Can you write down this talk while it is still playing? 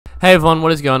Hey everyone,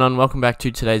 what is going on? Welcome back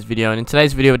to today's video, and in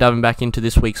today's video we're diving back into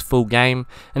this week's full game.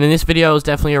 And in this video it was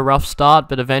definitely a rough start,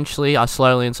 but eventually I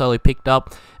slowly picked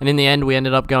up, and in the end we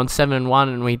ended up going 7-1,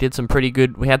 and we had some pretty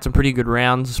good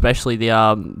rounds, especially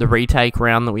the retake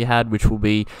round that we had, which will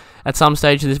be at some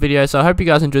stage of this video. So I hope you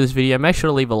guys enjoy this video. Make sure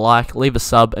to leave a like, leave a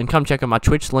sub, and come check out my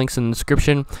Twitch, links in the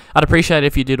description. I'd appreciate it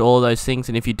if you did all of those things,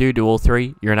 and if you do all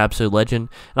three, you're an absolute legend.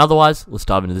 And otherwise, let's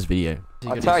dive into this video.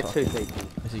 I'll try 2 people.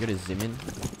 Has he got his zim in?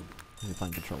 Is he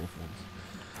playing controller forms?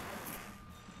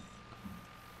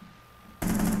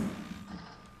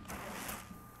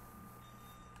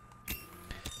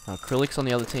 Acrylic's on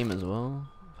the other team as well.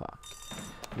 Fuck.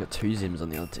 We got 2 zims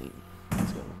on the other team.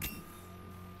 Let's go.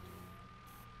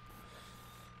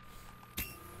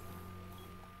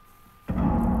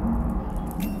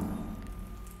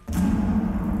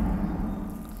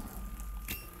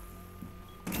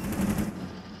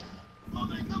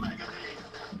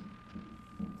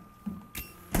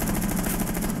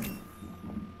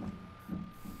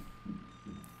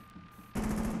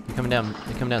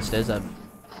 They're coming downstairs, Ab.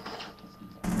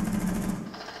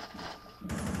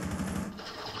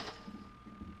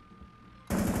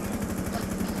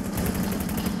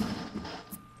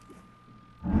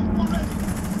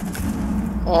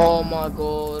 Oh my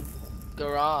god.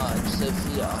 Garage,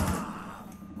 Sophia.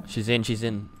 She's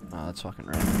in. Oh, that's fucking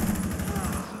random.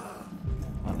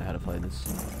 I don't know how to play this.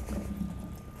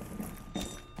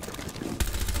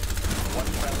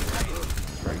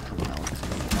 Very cool, Alex.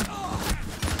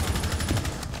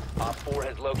 Op 4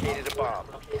 has located a bomb.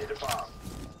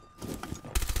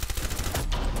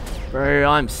 Bro,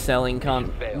 I'm selling,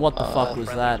 cunt. What the fuck was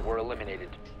that? Were eliminated.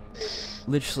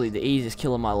 Literally the easiest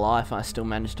kill of my life, and I still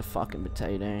managed to fucking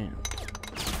potato.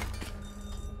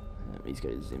 He's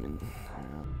got his zim in.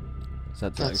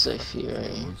 That's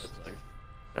Sophia.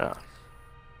 Yeah.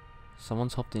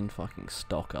 Someone's hopped in fucking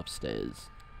stock upstairs.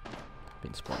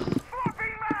 Been spotted.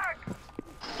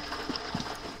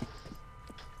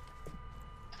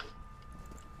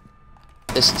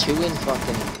 There's 2 in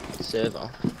fucking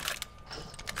server.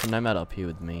 So Nomad up here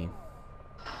with me.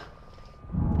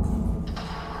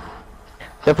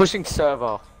 They're pushing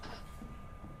server.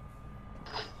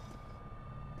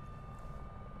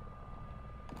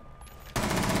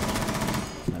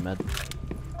 Nomad.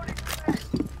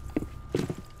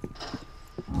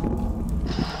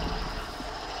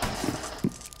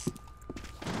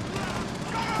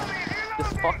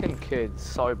 This fucking kid's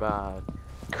so bad.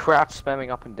 Crouch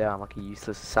spamming up and down like a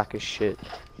useless sack of shit.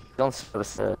 He's on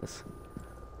services.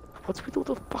 What's with all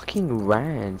the fucking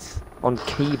rants on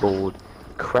keyboard?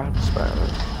 Crouch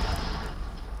spamming.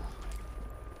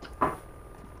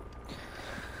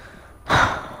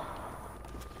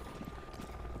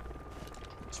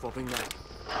 Swapping that.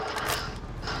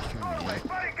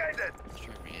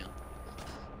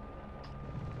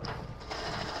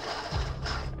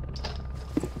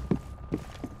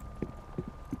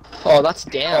 Oh, that's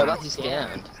down. He's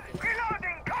down.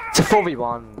 It's a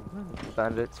 4v1.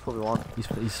 Bandits, 4v1.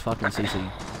 He's fucking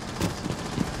CC.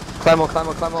 Claymore.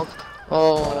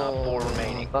 Oh, 4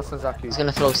 remaining. That's Zaku. he's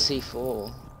gonna throw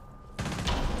C4.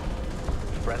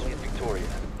 Friendly is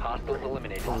victorious. Hostiles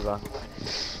eliminated. What was that?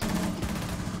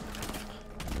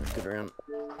 Good round.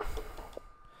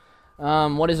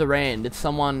 What is a rand? It's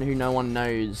someone who no one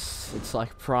knows. It's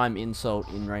like prime insult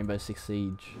in Rainbow Six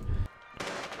Siege.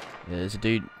 Yeah, there's a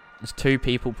dude. There's 2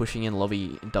 people pushing in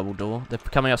lobby double door. They're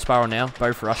coming up spiral now.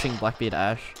 Both rushing. Blackbeard,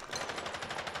 Ash.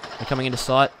 They're coming into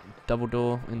sight. Double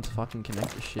door into fucking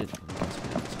connector shit.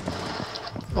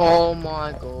 Oh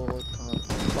my god.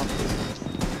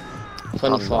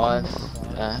 25.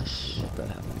 Ash. What the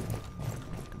hell?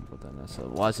 So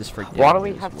why is this freaked out? Why do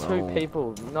we as have well? 2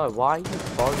 people? No, why are you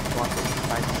both like the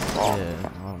same spot? Yeah,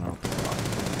 I don't know.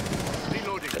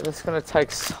 It's gonna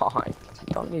take side.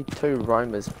 You don't need 2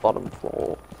 roamers bottom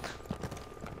floor.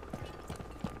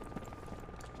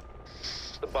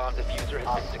 The bomb diffuser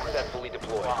has been successfully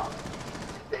deployed.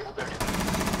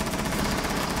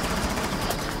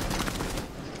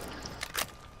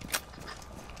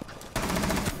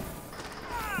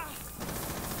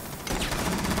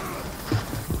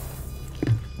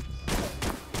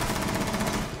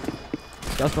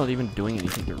 This guy's not even doing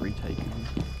anything to retake him.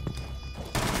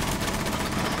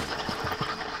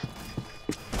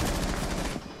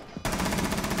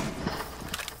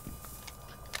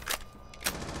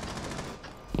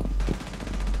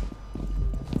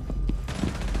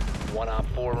 One Op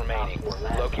 4 remaining.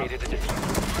 Located a diffuser.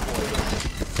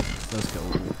 Let's go.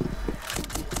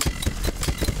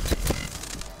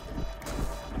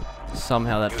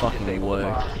 Somehow that fucking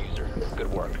worked.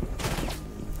 Good work.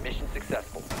 Mission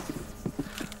successful.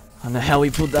 I don't know how we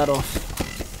pulled that off.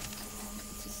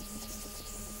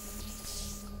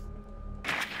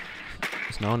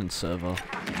 No one in server.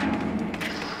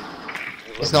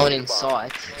 There's no one in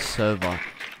sight. Server.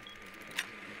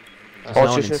 There's Oh, no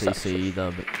one in shush, shush, CC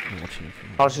either, but I'm watching it from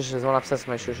Oh, shush, there's one upstairs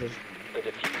to me, shush, shush. The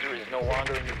diffuser is no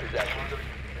longer in your possession.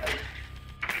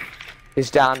 He's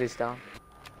down, he's down.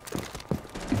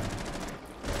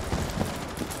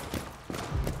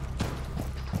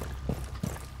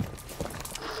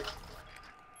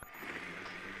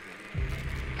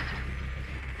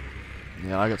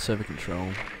 Yeah, I got server control.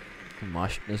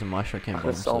 There's a maestro cam I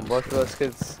bomb. could stolen both of those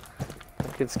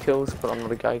kids' kills, but I'm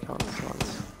not a gay cunt, so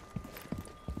it's...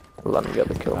 Let me get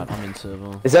the kill. Right, I'm in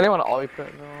server. Is anyone open?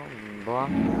 Blah.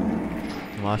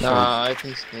 Maestro. Nah,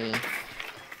 opens me.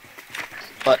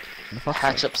 But The fuck's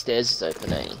hatch that? upstairs is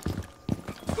open, eh?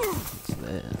 It's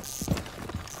there.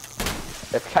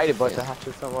 They've catered both the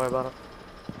hatches, don't worry about it.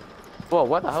 Whoa,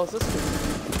 where the hell is this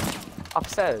kid?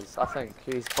 Upstairs, I think.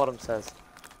 He's bottom stairs.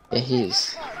 Yeah, he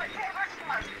is.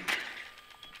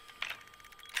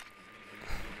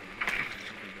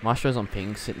 Maestro's on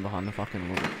ping, sitting behind the fucking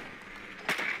wall.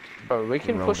 Bro, we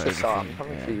can Rolled push this over up. thing,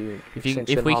 Coming yeah. for you.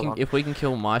 If we can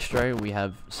kill Maestro, we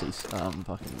have fucking.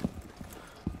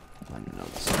 I don't know.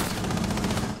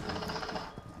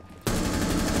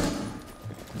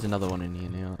 There's another one in here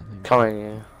now. I think. Coming,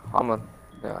 yeah. I'm on.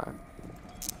 Yeah.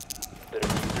 The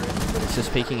diffuser is It's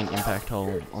just peeking an impact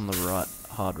hole on the right,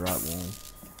 hard right wall.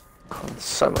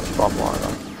 So much bomb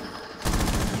liner.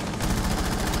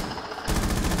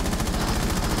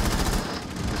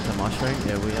 The Maestro?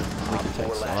 Yeah, we can take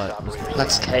Four last sight. operators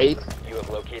That's standing. Cade. You have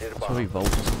located a That's why we bomb.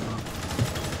 vault.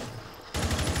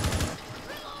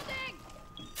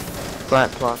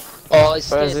 Plant. Oh,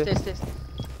 it's Where is stairs,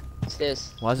 he?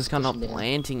 stairs. Why is this guy not Pushing down.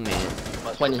 planting, man?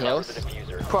 Must 20 recover health. the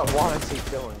diffuser. Bro, what is he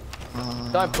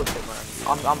doing? Don't push it,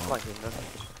 man. I'm flanking. No?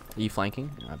 Are you flanking?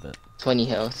 I bet. 20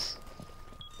 health.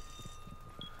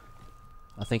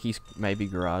 I think he's maybe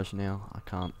garage now.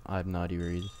 I have no idea where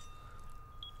he is.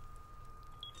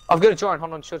 I've got a drone.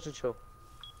 Hold on, chill.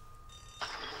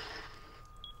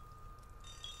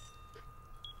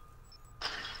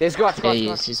 There's guys, There he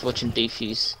is. He's watching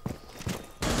defuse.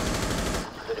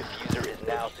 The diffuser is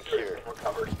now secured.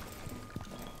 Recovered.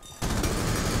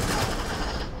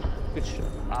 Good shit.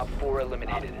 Op 4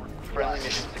 eliminated. Friendly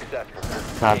mission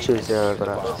successful. Nah, choose zero, but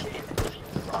I'll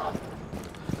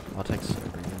take server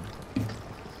again.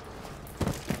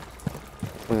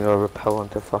 I'm gonna repel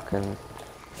into fucking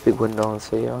big window and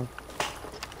see ya.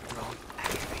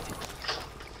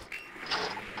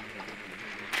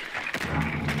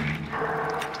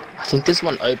 I think there's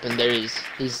one open. There is.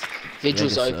 His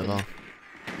vigil's Yeah, open. server.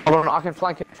 Hold on, I can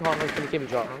flank him. Hold on, can you keep a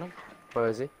drone on him? Where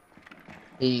is he?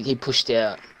 He pushed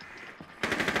out.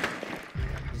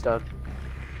 He's dead.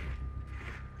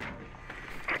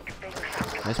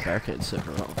 Nice barricade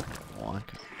server up. Why?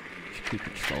 Just keep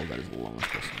control that as long as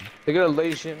possible. They got a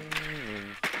lesion.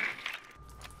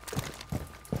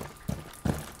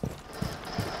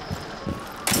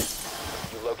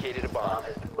 You located a bomb.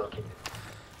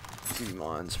 Two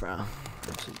mines, bro.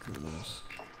 Absolute criminals.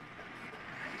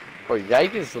 Bro,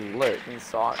 Jaeger's lit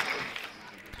inside.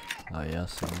 Oh yeah,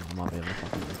 so I might be able to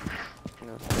fucking. You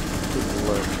know, he's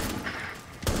lit.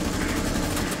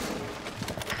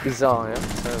 He's on, yeah?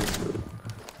 Sounds good.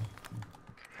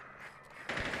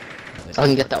 I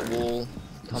can get that wall.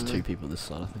 There's two coming. people this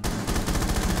side, I think.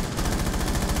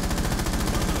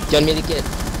 Do you want me to get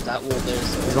that wall there? He's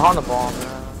So behind the bomb, man.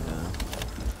 Yeah.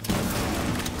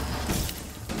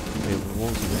 Yeah, the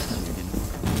walls are this time again.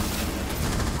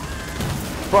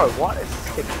 Bro, what is this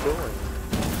kid doing?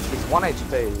 He's 1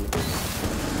 HP.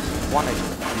 1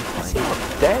 HP. Is he not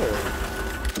there?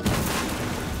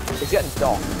 He's getting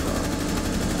docked, bro.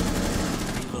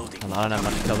 And I don't have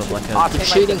much cover, black Ah, out. keep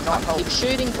teammates shooting, are not keep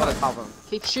shooting, Gotta cover him.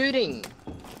 keep shooting.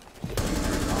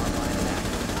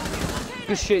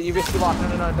 Good shit, you risked your life.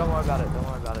 No, don't worry about it. Don't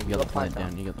worry about it. You got the plant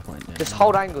down, you got the plant down. Just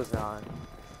hold angles now.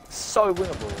 So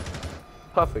winnable.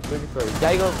 Perfect, 33.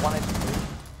 Jaeger's 1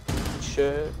 HP.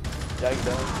 Sure.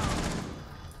 Jaeger.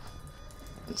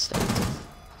 Let's stay.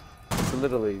 It's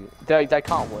literally, they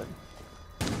can't win.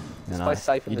 No, play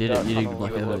safe in you the did dirt, it, you did tunnel.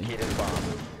 black You have out. located a bomb.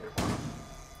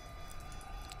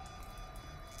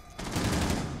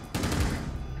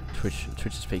 Twitch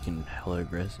is speaking hella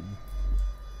aggressive.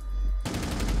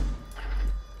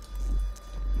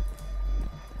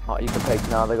 Oh, you can take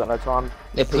now, they got no time.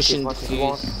 They're Take as pushing much as you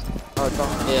want. defuse. No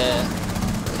time.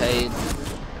 Yeah. Okay.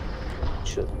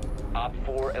 Shit. Op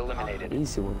 4 eliminated.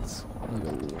 Easy ones.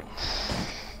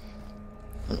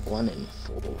 1 and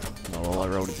 4. No, all I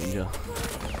rolled is injure.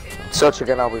 Search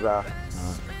again, I'll be back.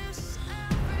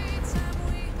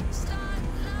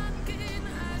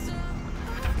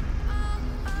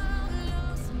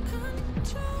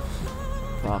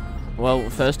 Well,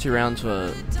 first 2 rounds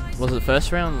were... Was it the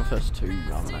first round or the first 2? I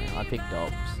don't know. I picked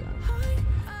up, so...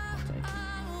 I'll take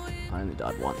it. I only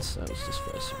died once, so it was just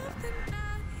first round.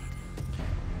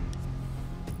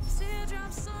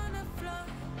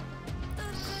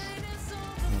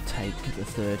 I'll take the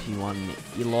 31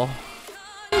 Elo.